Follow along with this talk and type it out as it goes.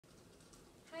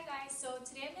so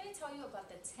today I'm going to tell you about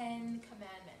the 10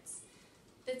 commandments.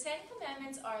 The 10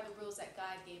 commandments are the rules that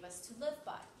God gave us to live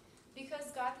by. Because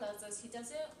God loves us, He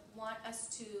doesn't want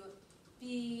us to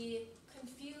be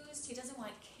confused. He doesn't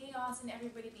want chaos and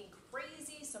everybody being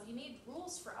crazy. So He made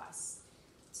rules for us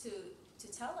to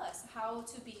tell us how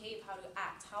to behave, how to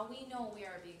act, how we know we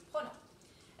are being pono.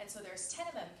 And so there's 10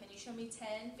 of them. Can you show me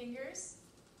 10 fingers?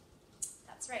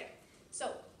 That's right.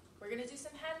 So we're going to do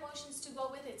some hand motions to go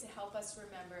with it to help us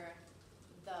remember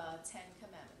the 10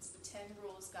 commandments, the 10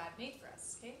 rules God made for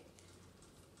us, okay?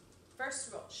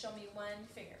 First rule, show me one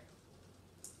finger.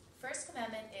 First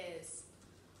commandment is,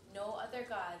 no other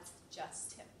gods,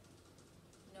 just Him.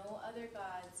 No other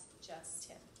gods, just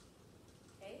Him.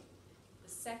 Okay? The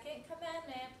second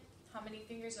commandment, how many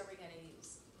fingers are we going to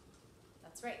use?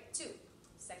 That's right, 2.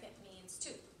 Second means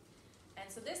 2.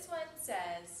 And so this one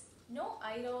says, no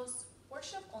idols,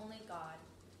 worship only God.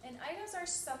 And idols are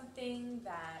something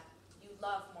that you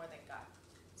love more than God.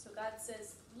 So God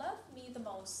says, love me the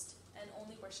most and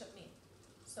only worship me.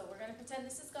 So we're going to pretend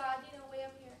this is God, way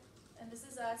up here. And this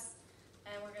is us.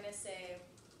 And we're going to say,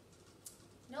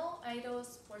 no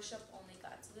idols, worship only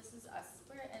God. So this is us.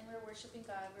 We're worshiping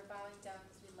God. We're bowing down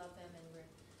because we love Him and we're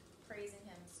praising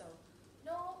Him. So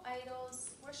no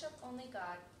idols, worship only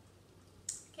God.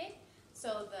 Okay?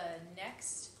 So the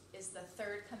next is the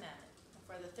third commandment.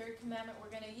 For the third commandment, we're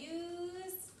going to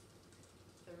use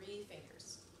 3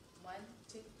 fingers. 1,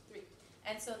 2, 3.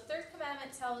 And so third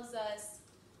commandment tells us,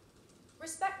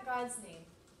 respect God's name.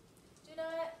 Do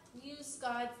not use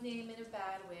God's name in a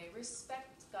bad way.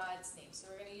 Respect God's name. So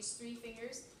we're going to use 3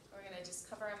 fingers. We're going to just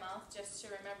cover our mouth just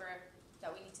to remember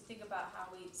that we need to think about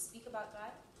how we speak about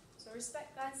God. So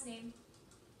respect God's name.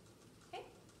 Okay?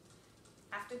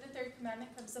 After the third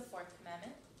commandment comes the fourth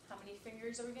commandment. How many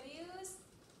fingers are we going to use?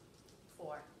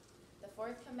 4. The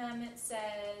fourth commandment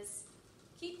says,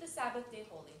 keep the Sabbath day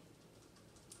holy.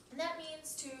 And that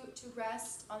means to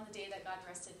rest on the day that God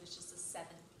rested, which is the 7th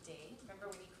day. Remember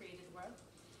when He created the world?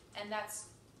 And that's,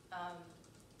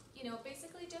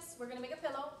 basically just, we're going to make a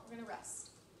pillow, we're going to rest.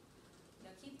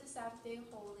 Keep the Sabbath day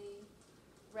holy,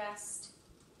 rest.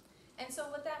 And so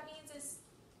what that means is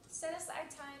set aside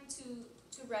time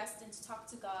to rest and to talk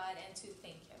to God and to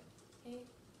thank Him. Okay?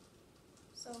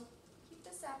 So keep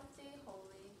the Sabbath day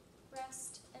holy,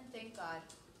 rest, and thank God.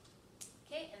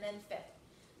 Okay, and then 5th.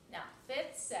 Now,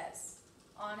 5th says,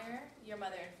 honor your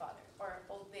mother and father, or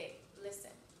obey,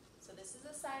 listen. So this is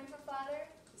a sign for father,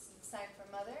 this is a sign for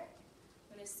mother.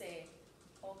 I'm going to say,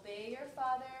 obey your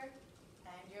father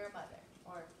and your mother,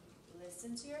 or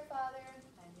listen to your father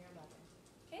and your mother.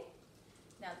 Okay?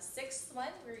 Now the 6th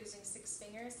one, we're using 6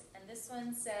 fingers, and this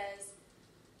one says,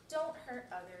 don't hurt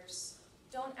others,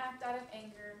 don't act out of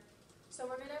anger. So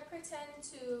we're just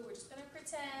going to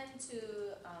pretend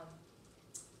to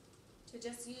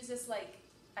just use this like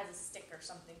as a stick or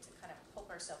something to kind of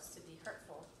poke ourselves to be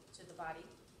hurtful to the body.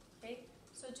 Okay?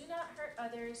 So do not hurt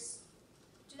others.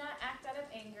 Do not act out of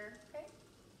anger. Okay?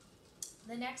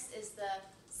 The next is the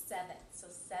 7th. So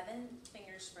 7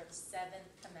 fingers for the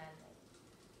 7th commandment.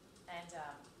 And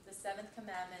the 7th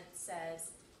commandment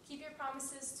says, keep your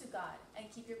promises to God and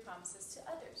keep your promises to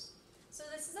others. So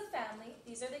this is a family.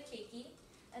 These are the keiki,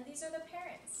 and these are the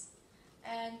parents.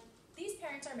 And these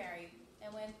parents are married.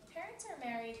 And when parents are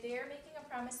married, they're making a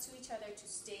promise to each other to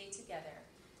stay together.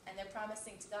 And they're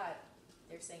promising to God.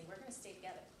 They're saying, we're going to stay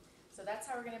together. So that's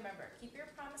how we're going to remember. Keep your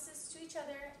promises to each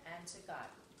other and to God.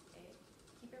 Okay?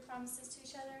 Keep your promises to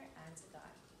each other and to God.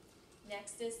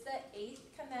 Next is the 8th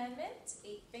commandment,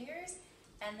 8 fingers.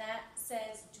 And that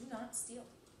says, do not steal.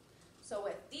 So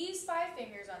with these 5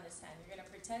 fingers on this hand, you're going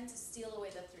to pretend to steal away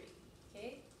the 3.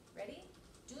 Okay? Ready?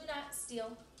 Do not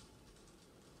steal.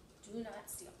 Do not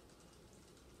steal.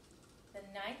 The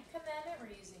 9th commandment,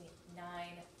 we're using 9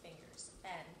 fingers.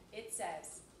 And it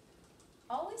says,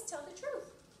 always tell the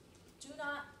truth. Do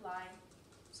not lie.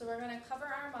 So we're going to cover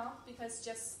our mouth because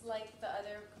just like the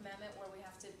other commandment where we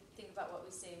have to think about what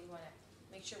we say, we want to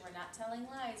make sure we're not telling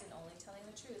lies and only telling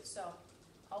the truth. So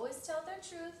always tell the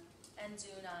truth and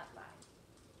do not lie.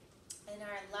 And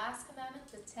our last commandment,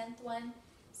 the 10th one,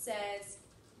 says,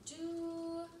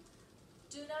 do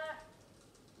not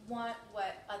want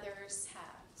what others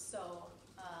have. So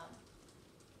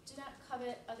do not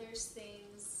covet others'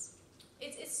 things.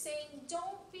 It's saying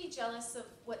don't be jealous of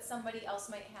what somebody else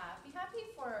might have. Be happy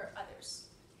for others.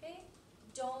 Okay?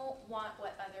 Don't want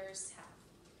what others have.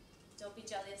 Don't be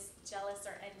jealous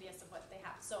or envious of what they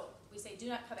have. So we say do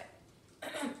not covet.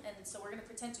 And so we're going to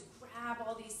pretend to grab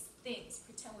all these things.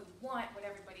 Pretend we want what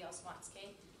everybody else wants,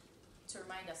 okay? To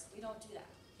remind us, we don't do that.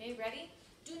 Okay, ready?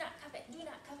 Do not covet, do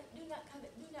not covet, do not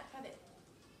covet, do not covet.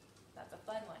 That's a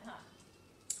fun one, huh?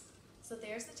 So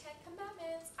there's the 10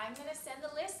 commandments. I'm going to send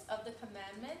the list of the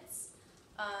commandments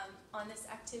on this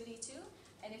activity too.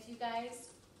 And if you guys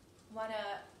want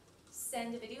to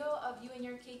send a video of you and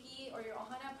your keiki or your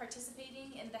ohana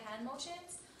participating in the hand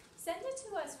motions, send it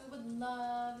to us. We would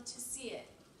love to see it.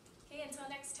 Okay, until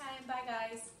next time. Bye,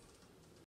 guys.